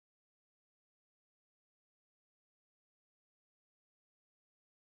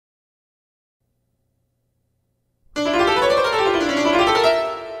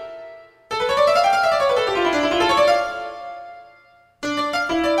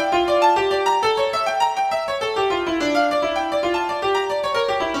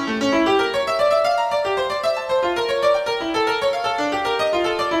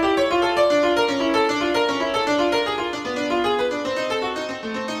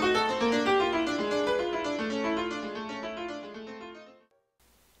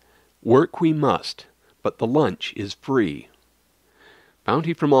Work we must, but the lunch is free.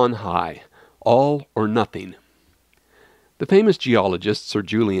 Bounty from on high, all or nothing. The famous geologist Sir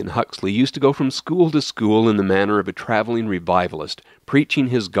Julian Huxley used to go from school to school in the manner of a traveling revivalist, preaching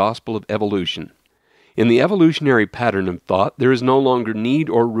his gospel of evolution. In the evolutionary pattern of thought, there is no longer need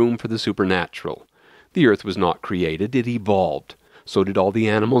or room for the supernatural. The earth was not created, it evolved. So did all the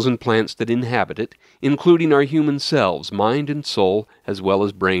animals and plants that inhabit it, including our human selves, mind and soul, as well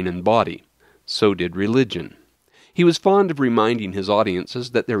as brain and body. So did religion. He was fond of reminding his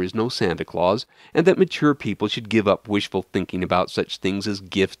audiences that there is no Santa Claus, and that mature people should give up wishful thinking about such things as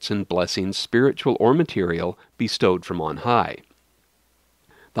gifts and blessings, spiritual or material, bestowed from on high.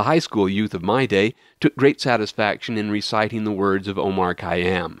 The high school youth of my day took great satisfaction in reciting the words of Omar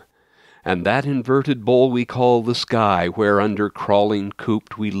Khayyam. And that inverted bowl we call the sky, whereunder crawling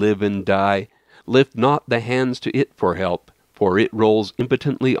cooped we live and die, lift not the hands to it for help, for it rolls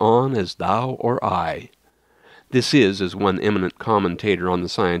impotently on as thou or I. This is, as one eminent commentator on the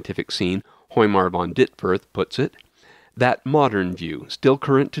scientific scene, Hoymar von Ditfurth, puts it, that modern view, still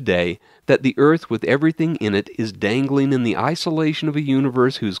current today, that the earth with everything in it is dangling in the isolation of a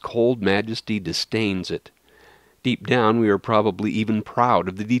universe whose cold majesty disdains it. Deep down we are probably even proud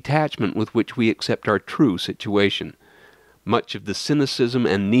of the detachment with which we accept our true situation. Much of the cynicism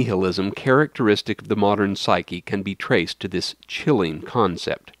and nihilism characteristic of the modern psyche can be traced to this chilling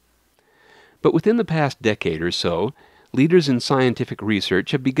concept. But within the past decade or so, leaders in scientific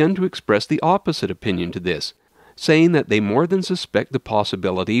research have begun to express the opposite opinion to this, saying that they more than suspect the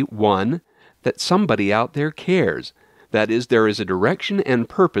possibility, 1, that somebody out there cares, that is, there is a direction and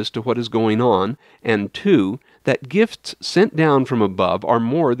purpose to what is going on, and 2, that gifts sent down from above are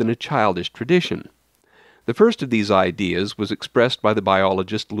more than a childish tradition. The first of these ideas was expressed by the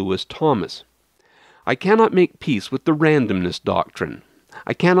biologist Lewis Thomas. I cannot make peace with the randomness doctrine.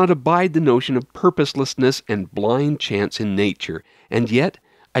 I cannot abide the notion of purposelessness and blind chance in nature, and yet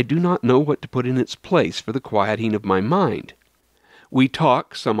I do not know what to put in its place for the quieting of my mind. We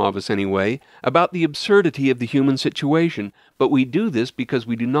talk, some of us anyway, about the absurdity of the human situation, but we do this because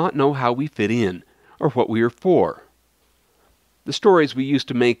we do not know how we fit in, or what we are for. The stories we used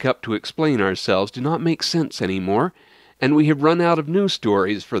to make up to explain ourselves do not make sense anymore, and we have run out of new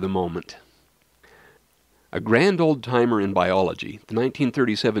stories for the moment. A grand old-timer in biology, the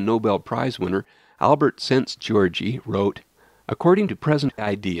 1937 Nobel Prize winner Albert Szent-Györgyi wrote, according to present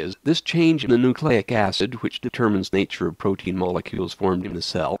ideas, this change in the nucleic acid, which determines the nature of protein molecules formed in the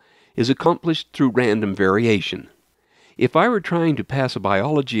cell, is accomplished through random variation. If I were trying to pass a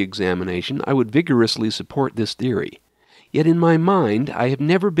biology examination, I would vigorously support this theory. Yet in my mind, I have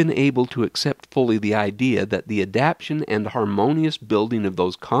never been able to accept fully the idea that the adaptation and harmonious building of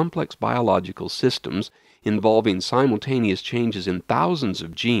those complex biological systems, involving simultaneous changes in thousands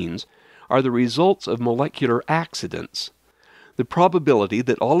of genes, are the results of molecular accidents. The probability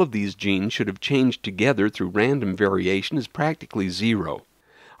that all of these genes should have changed together through random variation is practically zero.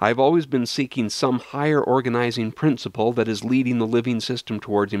 I have always been seeking some higher organizing principle that is leading the living system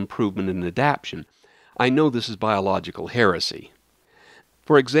towards improvement and adaptation. I know this is biological heresy.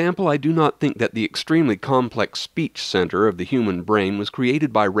 For example, I do not think that the extremely complex speech center of the human brain was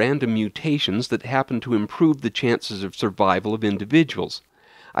created by random mutations that happen to improve the chances of survival of individuals.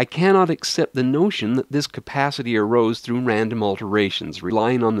 I cannot accept the notion that this capacity arose through random alterations,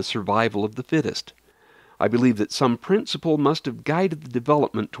 relying on the survival of the fittest. I believe that some principle must have guided the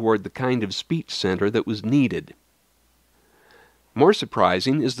development toward the kind of speech center that was needed. More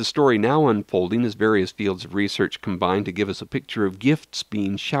surprising is the story now unfolding as various fields of research combine to give us a picture of gifts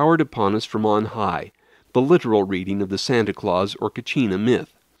being showered upon us from on high, the literal reading of the Santa Claus or Kachina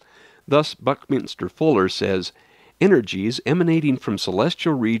myth. Thus Buckminster Fuller says, energies emanating from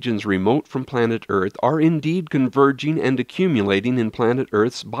celestial regions remote from planet Earth are indeed converging and accumulating in planet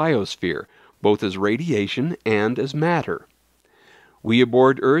Earth's biosphere, both as radiation and as matter. We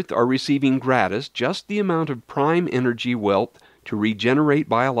aboard Earth are receiving gratis just the amount of prime energy wealth to regenerate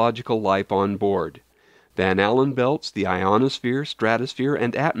biological life on board. Van Allen belts, the ionosphere, stratosphere,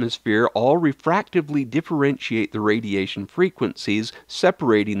 and atmosphere all refractively differentiate the radiation frequencies,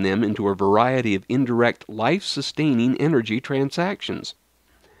 separating them into a variety of indirect life-sustaining energy transactions.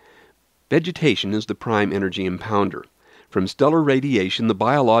 Vegetation is the prime energy impounder. From stellar radiation, the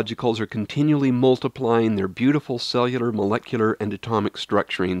biologicals are continually multiplying their beautiful cellular, molecular, and atomic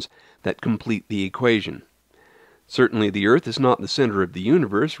structurings that complete the equation. Certainly the Earth is not the center of the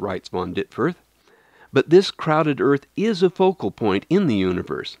universe, writes von Ditfurth, but this crowded Earth is a focal point in the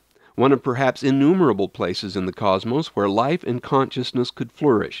universe, one of perhaps innumerable places in the cosmos where life and consciousness could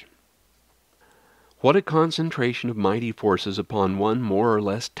flourish. What a concentration of mighty forces upon one more or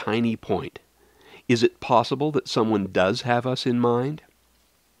less tiny point. Is it possible that someone does have us in mind?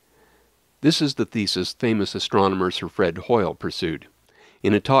 This is the thesis famous astronomer Sir Fred Hoyle pursued.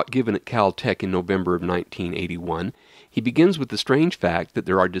 In a talk given at Caltech in November of 1981, he begins with the strange fact that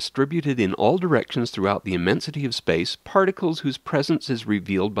there are distributed in all directions throughout the immensity of space particles whose presence is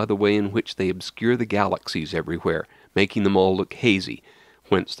revealed by the way in which they obscure the galaxies everywhere, making them all look hazy,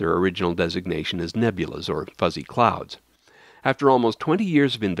 whence their original designation as nebulas or fuzzy clouds. After almost 20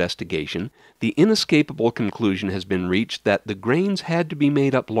 years of investigation, the inescapable conclusion has been reached that the grains had to be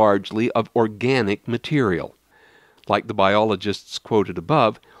made up largely of organic material. Like the biologists quoted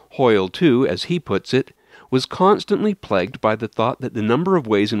above, Hoyle, too, as he puts it, was constantly plagued by the thought that the number of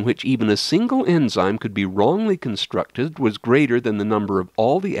ways in which even a single enzyme could be wrongly constructed was greater than the number of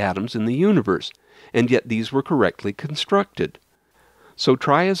all the atoms in the universe, and yet these were correctly constructed. So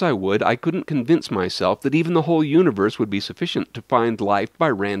try as I would, I couldn't convince myself that even the whole universe would be sufficient to find life by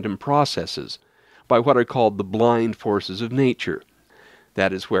random processes, by what are called the blind forces of nature.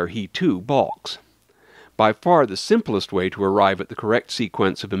 That is where he too balks. By far the simplest way to arrive at the correct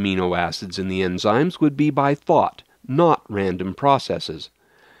sequence of amino acids in the enzymes would be by thought, not random processes.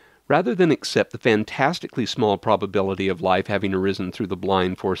 Rather than accept the fantastically small probability of life having arisen through the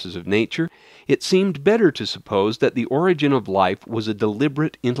blind forces of nature, it seemed better to suppose that the origin of life was a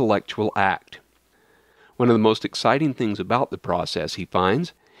deliberate intellectual act. One of the most exciting things about the process, he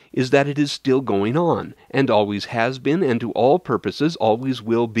finds, is that it is still going on, and always has been, and to all purposes always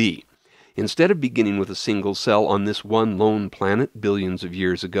will be. Instead of beginning with a single cell on this one lone planet billions of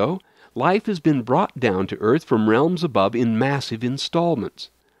years ago, life has been brought down to Earth from realms above in massive installments.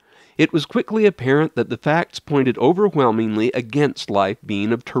 It was quickly apparent that the facts pointed overwhelmingly against life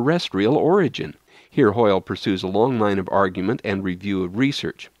being of terrestrial origin. Here Hoyle pursues a long line of argument and review of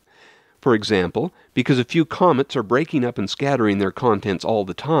research. For example, because a few comets are breaking up and scattering their contents all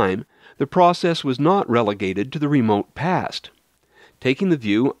the time, the process was not relegated to the remote past. Taking the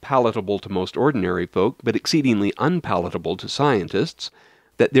view, palatable to most ordinary folk, but exceedingly unpalatable to scientists,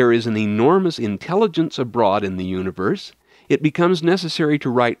 that there is an enormous intelligence abroad in the universe, it becomes necessary to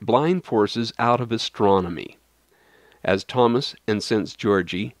write blind forces out of astronomy, as Thomas and St.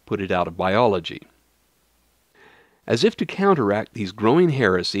 Georgi put it out of biology. As if to counteract these growing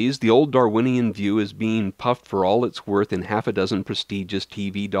heresies, the old Darwinian view is being puffed for all it's worth in half a dozen prestigious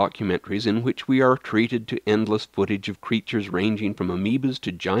TV documentaries in which we are treated to endless footage of creatures ranging from amoebas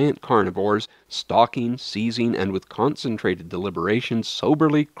to giant carnivores, stalking, seizing, and with concentrated deliberation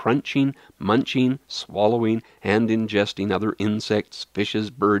soberly crunching, munching, swallowing, and ingesting other insects,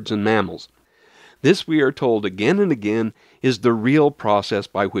 fishes, birds, and mammals. This, we are told again and again, is the real process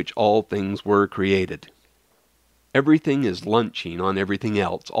by which all things were created. Everything is lunching on everything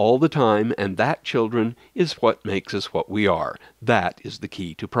else all the time, and that, children, is what makes us what we are. That is the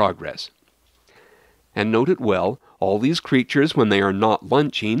key to progress. And note it well, all these creatures, when they are not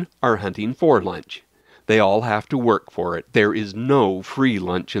lunching, are hunting for lunch. They all have to work for it. There is no free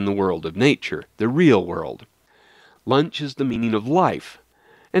lunch in the world of nature, the real world. Lunch is the meaning of life,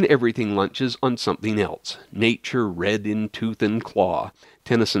 and everything lunches on something else. Nature red in tooth and claw.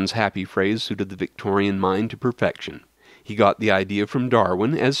 Tennyson's happy phrase suited the Victorian mind to perfection. He got the idea from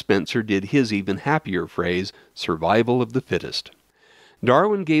Darwin, as Spencer did his even happier phrase, survival of the fittest.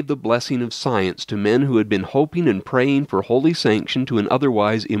 Darwin gave the blessing of science to men who had been hoping and praying for holy sanction to an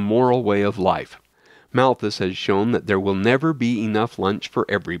otherwise immoral way of life. Malthus has shown that there will never be enough lunch for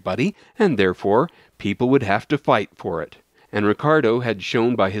everybody, and therefore people would have to fight for it. And Ricardo had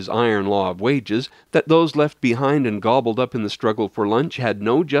shown by his iron law of wages that those left behind and gobbled up in the struggle for lunch had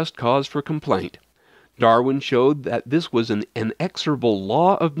no just cause for complaint. Darwin showed that this was an inexorable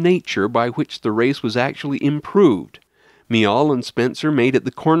law of nature by which the race was actually improved. Miall and Spencer made it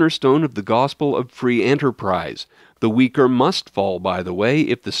the cornerstone of the gospel of free enterprise. The weaker must fall, by the way,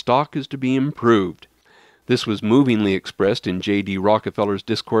 if the stock is to be improved. This was movingly expressed in J.D. Rockefeller's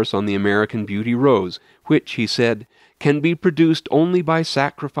discourse on the American Beauty Rose, which, he said, can be produced only by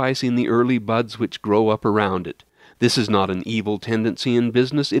sacrificing the early buds which grow up around it. This is not an evil tendency in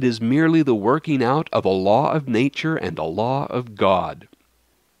business, it is merely the working out of a law of nature and a law of God.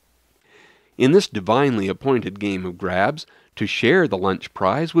 In this divinely appointed game of grabs, to share the lunch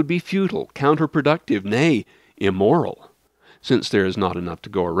prize would be futile, counterproductive, nay, immoral. Since there is not enough to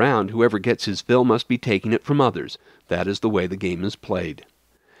go around, whoever gets his fill must be taking it from others. That is the way the game is played.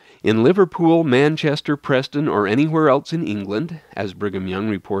 In Liverpool, Manchester, Preston, or anywhere else in England, as Brigham Young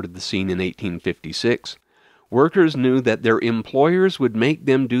reported the scene in 1856, workers knew that their employers would make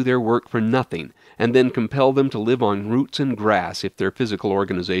them do their work for nothing, and then compel them to live on roots and grass if their physical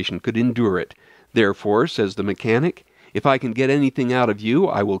organization could endure it. Therefore, says the mechanic, if I can get anything out of you,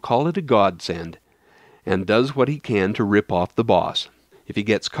 I will call it a godsend, and does what he can to rip off the boss. If he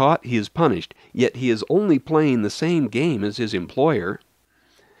gets caught, he is punished, yet he is only playing the same game as his employer.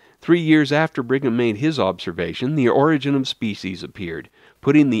 3 years after Brigham made his observation, The Origin of Species appeared,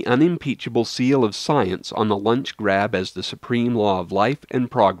 putting the unimpeachable seal of science on the lunch grab as the supreme law of life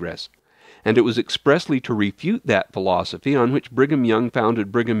and progress. And it was expressly to refute that philosophy on which Brigham Young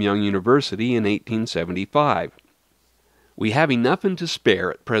founded Brigham Young University in 1875. We have enough and to spare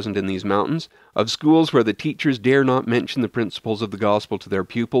at present in these mountains of schools where the teachers dare not mention the principles of the gospel to their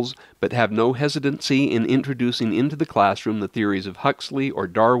pupils, but have no hesitancy in introducing into the classroom the theories of Huxley or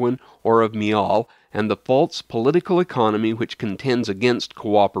Darwin or of Miall, and the false political economy which contends against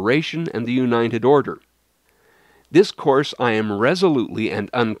cooperation and the united order. This course I am resolutely and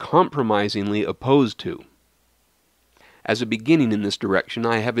uncompromisingly opposed to. As a beginning in this direction,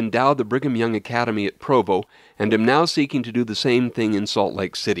 I have endowed the Brigham Young Academy at Provo, and am now seeking to do the same thing in Salt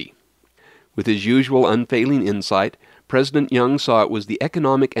Lake City. With his usual unfailing insight, President Young saw it was the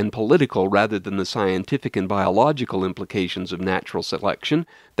economic and political rather than the scientific and biological implications of natural selection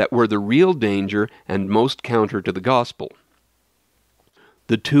that were the real danger and most counter to the gospel.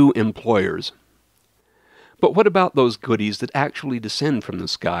 The two employers. But what about those goodies that actually descend from the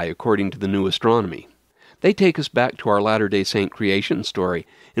sky according to the new astronomy? They take us back to our Latter-day Saint creation story,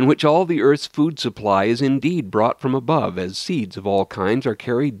 in which all the earth's food supply is indeed brought from above, as seeds of all kinds are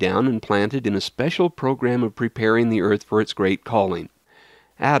carried down and planted in a special program of preparing the earth for its great calling.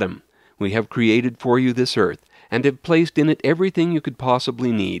 Adam, we have created for you this earth, and have placed in it everything you could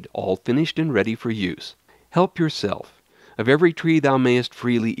possibly need, all finished and ready for use. Help yourself. Of every tree thou mayest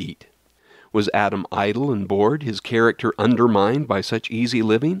freely eat. Was Adam idle and bored, his character undermined by such easy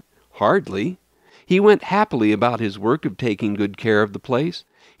living? Hardly. He went happily about his work of taking good care of the place.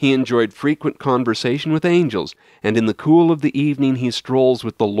 He enjoyed frequent conversation with angels, and in the cool of the evening he strolls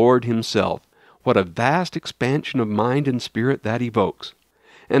with the Lord himself. What a vast expansion of mind and spirit that evokes!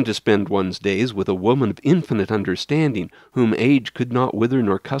 And to spend one's days with a woman of infinite understanding, whom age could not wither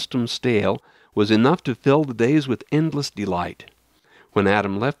nor custom stale, was enough to fill the days with endless delight. When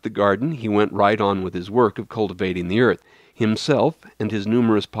Adam left the garden, he went right on with his work of cultivating the earth, himself and his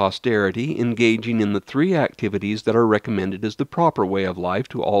numerous posterity engaging in the 3 activities that are recommended as the proper way of life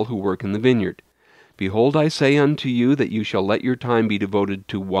to all who work in the vineyard. Behold, I say unto you that you shall let your time be devoted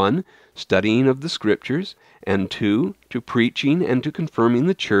to 1, studying of the Scriptures, and 2, to preaching and to confirming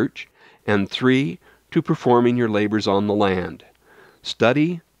the church, and 3, to performing your labors on the land.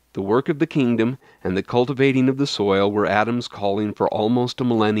 Study, the work of the kingdom, and the cultivating of the soil were Adam's calling for almost a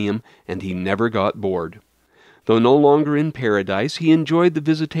millennium, and he never got bored. Though no longer in paradise, he enjoyed the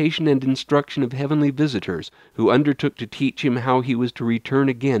visitation and instruction of heavenly visitors, who undertook to teach him how he was to return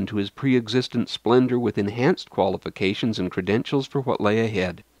again to his pre-existent splendor with enhanced qualifications and credentials for what lay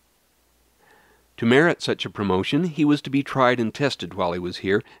ahead. To merit such a promotion, he was to be tried and tested while he was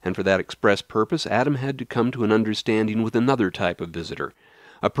here, and for that express purpose Adam had to come to an understanding with another type of visitor,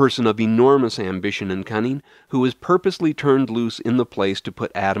 a person of enormous ambition and cunning, who was purposely turned loose in the place to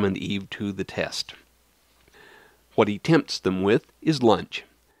put Adam and Eve to the test. What he tempts them with is lunch.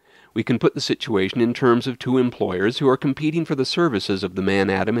 We can put the situation in terms of 2 employers who are competing for the services of the man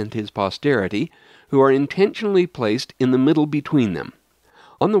Adam and his posterity, who are intentionally placed in the middle between them.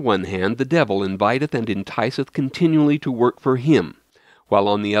 On the one hand, the devil inviteth and enticeth continually to work for him, while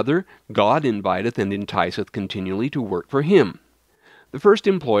on the other, God inviteth and enticeth continually to work for him. The first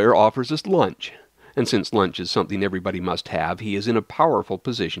employer offers us lunch, and since lunch is something everybody must have, he is in a powerful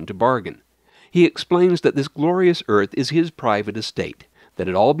position to bargain. He explains that this glorious earth is his private estate, that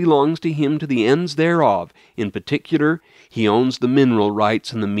it all belongs to him to the ends thereof. In particular, he owns the mineral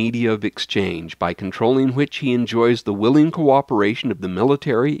rights and the media of exchange, by controlling which he enjoys the willing cooperation of the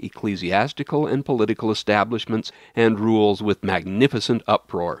military, ecclesiastical, and political establishments, and rules with magnificent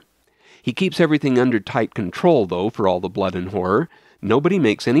uproar. He keeps everything under tight control, though, for all the blood and horror. Nobody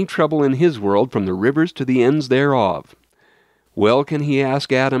makes any trouble in his world from the rivers to the ends thereof. Well can he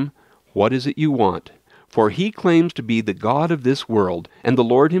ask Adam, what is it you want? For he claims to be the God of this world, and the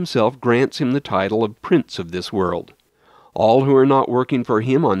Lord himself grants him the title of Prince of this world. All who are not working for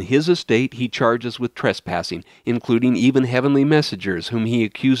him on his estate he charges with trespassing, including even heavenly messengers, whom he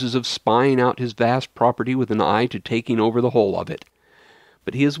accuses of spying out his vast property with an eye to taking over the whole of it.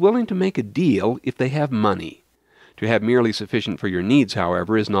 But he is willing to make a deal if they have money. To have merely sufficient for your needs,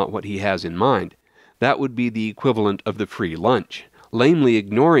 however, is not what he has in mind. That would be the equivalent of the free lunch, lamely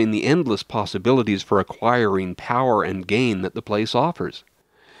ignoring the endless possibilities for acquiring power and gain that the place offers.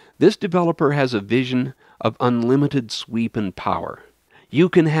 This developer has a vision of unlimited sweep and power. You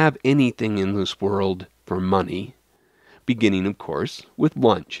can have anything in this world for money, beginning, of course, with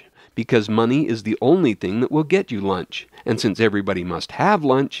lunch, because money is the only thing that will get you lunch, and since everybody must have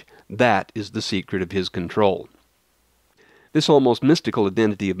lunch, that is the secret of his control. This almost mystical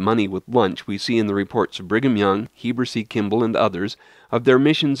identity of money with lunch we see in the reports of Brigham Young, Heber C. Kimball, and others of their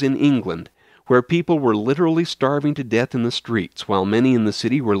missions in England, where people were literally starving to death in the streets, while many in the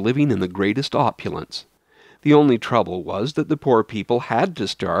city were living in the greatest opulence. The only trouble was that the poor people had to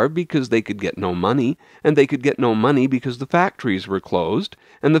starve because they could get no money, and they could get no money because the factories were closed,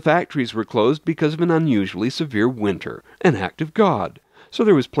 and the factories were closed because of an unusually severe winter, an act of God. So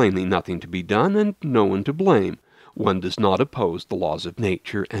there was plainly nothing to be done, and no one to blame. One does not oppose the laws of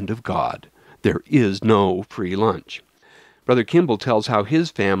nature and of God. There is no free lunch. Brother Kimball tells how his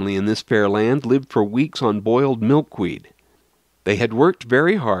family in this fair land lived for weeks on boiled milkweed. They had worked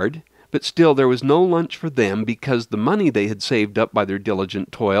very hard, but still there was no lunch for them because the money they had saved up by their diligent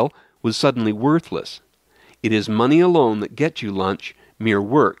toil was suddenly worthless. It is money alone that gets you lunch. Mere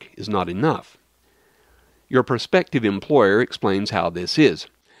work is not enough. Your prospective employer explains how this is.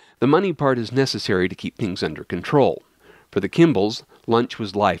 The money part is necessary to keep things under control. For the Kimballs, lunch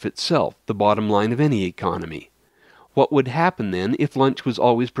was life itself, the bottom line of any economy. What would happen then if lunch was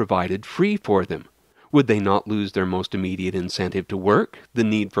always provided free for them? Would they not lose their most immediate incentive to work, the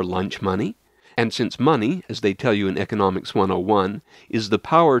need for lunch money? And since money, as they tell you in Economics 101, is the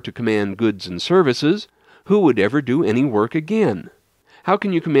power to command goods and services, who would ever do any work again? How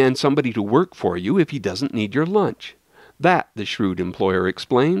can you command somebody to work for you if he doesn't need your lunch? That, the shrewd employer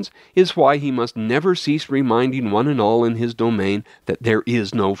explains, is why he must never cease reminding one and all in his domain that there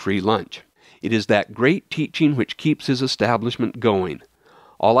is no free lunch. It is that great teaching which keeps his establishment going.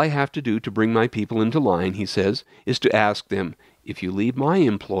 All I have to do to bring my people into line, he says, is to ask them, if you leave my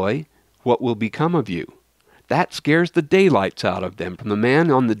employ, what will become of you? That scares the daylights out of them, from the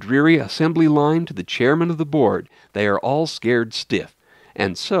man on the dreary assembly line to the chairman of the board. They are all scared stiff.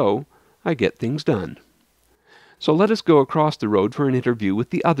 And so, I get things done. So let us go across the road for an interview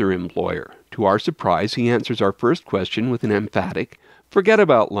with the other employer. To our surprise, he answers our first question with an emphatic, "Forget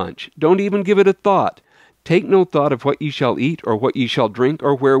about lunch. Don't even give it a thought. Take no thought of what ye shall eat, or what ye shall drink,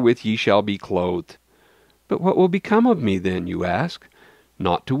 or wherewith ye shall be clothed." But what will become of me then, you ask?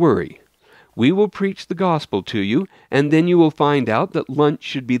 Not to worry. We will preach the gospel to you, and then you will find out that lunch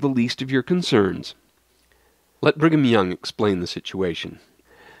should be the least of your concerns. Let Brigham Young explain the situation.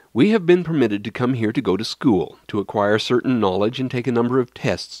 We have been permitted to come here to go to school, to acquire certain knowledge and take a number of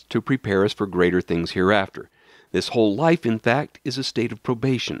tests to prepare us for greater things hereafter. This whole life, in fact, is a state of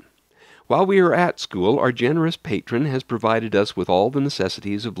probation. While we are at school, our generous patron has provided us with all the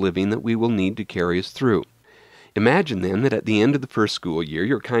necessities of living that we will need to carry us through. Imagine, then, that at the end of the first school year,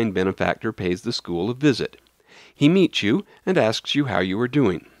 your kind benefactor pays the school a visit. He meets you and asks you how you are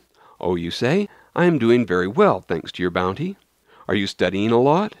doing. Oh, you say, "I am doing very well, thanks to your bounty." Are you studying a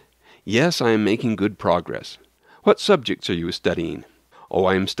lot? Yes, I am making good progress. What subjects are you studying? Oh,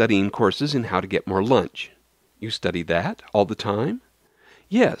 I am studying courses in how to get more lunch. You study that all the time?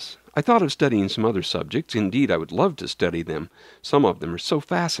 Yes, I thought of studying some other subjects. Indeed, I would love to study them. Some of them are so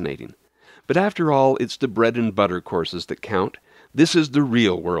fascinating. But after all, it's the bread and butter courses that count. This is the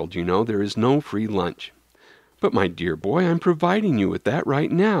real world, you know. There is no free lunch. But my dear boy, I'm providing you with that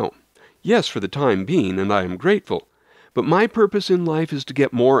right now. Yes, for the time being, and I am grateful. But my purpose in life is to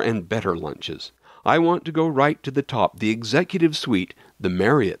get more and better lunches. I want to go right to the top, the executive suite, the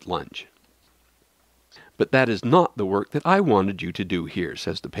Marriott lunch. But that is not the work that I wanted you to do here,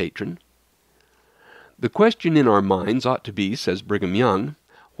 says the patron. The question in our minds ought to be, says Brigham Young,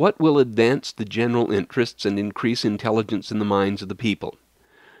 what will advance the general interests and increase intelligence in the minds of the people?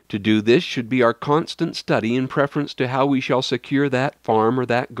 To do this should be our constant study in preference to how we shall secure that farm or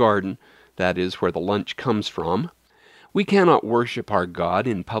that garden, that is, where the lunch comes from. We cannot worship our God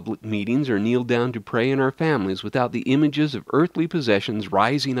in public meetings or kneel down to pray in our families without the images of earthly possessions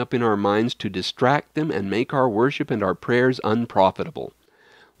rising up in our minds to distract them and make our worship and our prayers unprofitable.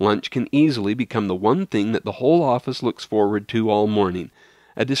 Lunch can easily become the one thing that the whole office looks forward to all morning,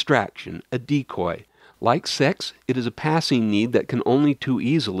 a distraction, a decoy. Like sex, it is a passing need that can only too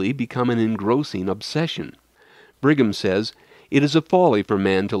easily become an engrossing obsession. Brigham says, "It is a folly for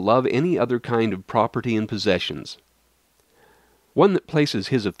man to love any other kind of property and possessions." One that places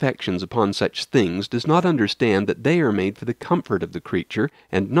his affections upon such things does not understand that they are made for the comfort of the creature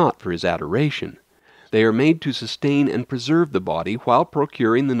and not for his adoration. They are made to sustain and preserve the body while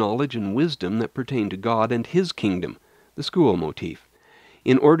procuring the knowledge and wisdom that pertain to God and His kingdom, the school motif,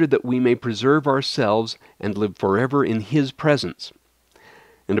 in order that we may preserve ourselves and live forever in His presence.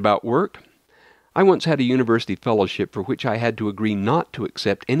 And about work? I once had a university fellowship for which I had to agree not to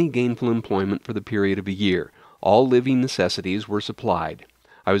accept any gainful employment for the period of a year. All living necessities were supplied.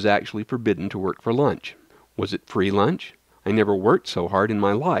 I was actually forbidden to work for lunch. Was it free lunch? I never worked so hard in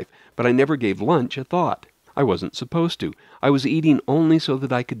my life, but I never gave lunch a thought. I wasn't supposed to. I was eating only so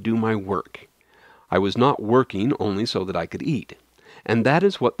that I could do my work. I was not working only so that I could eat. And that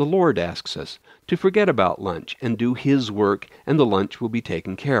is what the Lord asks us, to forget about lunch and do His work, and the lunch will be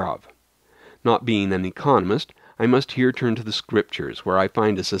taken care of. Not being an economist, I must here turn to the Scriptures, where I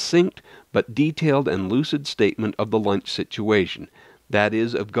find a succinct but detailed and lucid statement of the lunch situation, that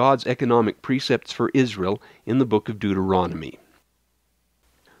is, of God's economic precepts for Israel in the book of Deuteronomy.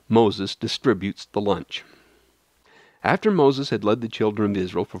 Moses distributes the lunch. After Moses had led the children of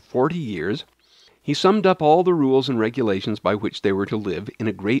Israel for 40 years, he summed up all the rules and regulations by which they were to live in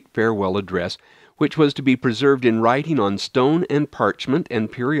a great farewell address, which was to be preserved in writing on stone and parchment,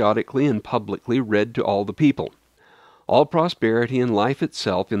 and periodically and publicly read to all the people. All prosperity and life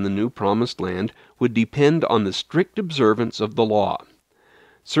itself in the new promised land would depend on the strict observance of the law.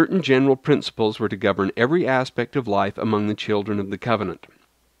 Certain general principles were to govern every aspect of life among the children of the covenant.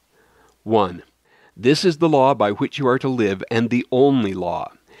 1. This is the law by which you are to live, and the only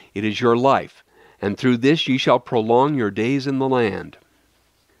law. It is your life, and through this ye shall prolong your days in the land.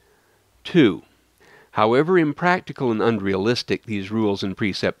 2. However impractical and unrealistic these rules and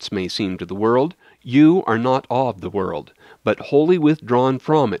precepts may seem to the world, you are not of the world, but wholly withdrawn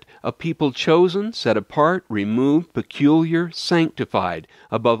from it, a people chosen, set apart, removed, peculiar, sanctified,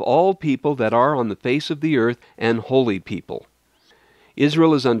 above all people that are on the face of the earth, and holy people.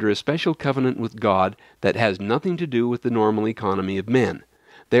 Israel is under a special covenant with God that has nothing to do with the normal economy of men.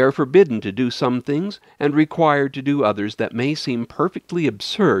 They are forbidden to do some things and required to do others that may seem perfectly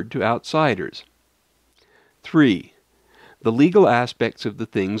absurd to outsiders. 3. The legal aspects of the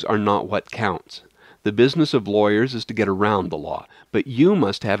things are not what counts. The business of lawyers is to get around the law, but you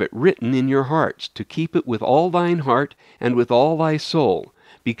must have it written in your hearts, to keep it with all thine heart and with all thy soul,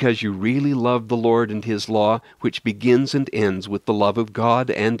 because you really love the Lord and His law, which begins and ends with the love of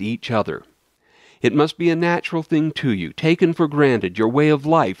God and each other. It must be a natural thing to you, taken for granted, your way of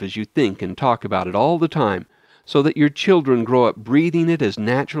life as you think and talk about it all the time, so that your children grow up breathing it as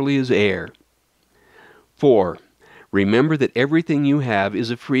naturally as air. 4. Remember that everything you have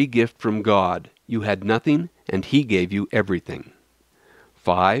is a free gift from God. You had nothing, and He gave you everything.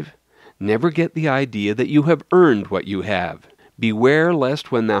 5. Never get the idea that you have earned what you have. Beware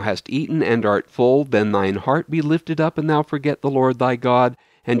lest when thou hast eaten and art full, then thine heart be lifted up, and thou forget the Lord thy God,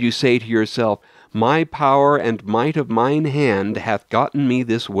 and you say to yourself, My power and might of mine hand hath gotten me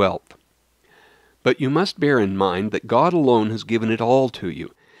this wealth. But you must bear in mind that God alone has given it all to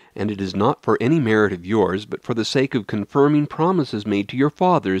you, and it is not for any merit of yours, but for the sake of confirming promises made to your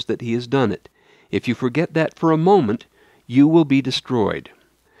fathers that He has done it. If you forget that for a moment, you will be destroyed.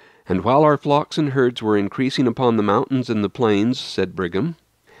 And while our flocks and herds were increasing upon the mountains and the plains, said Brigham,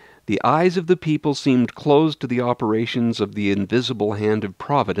 the eyes of the people seemed closed to the operations of the invisible hand of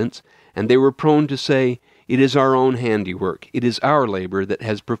Providence, and they were prone to say, It is our own handiwork, it is our labor that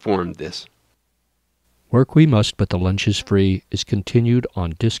has performed this. Work We Must, But the Lunch is Free is continued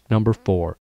on disc number 4.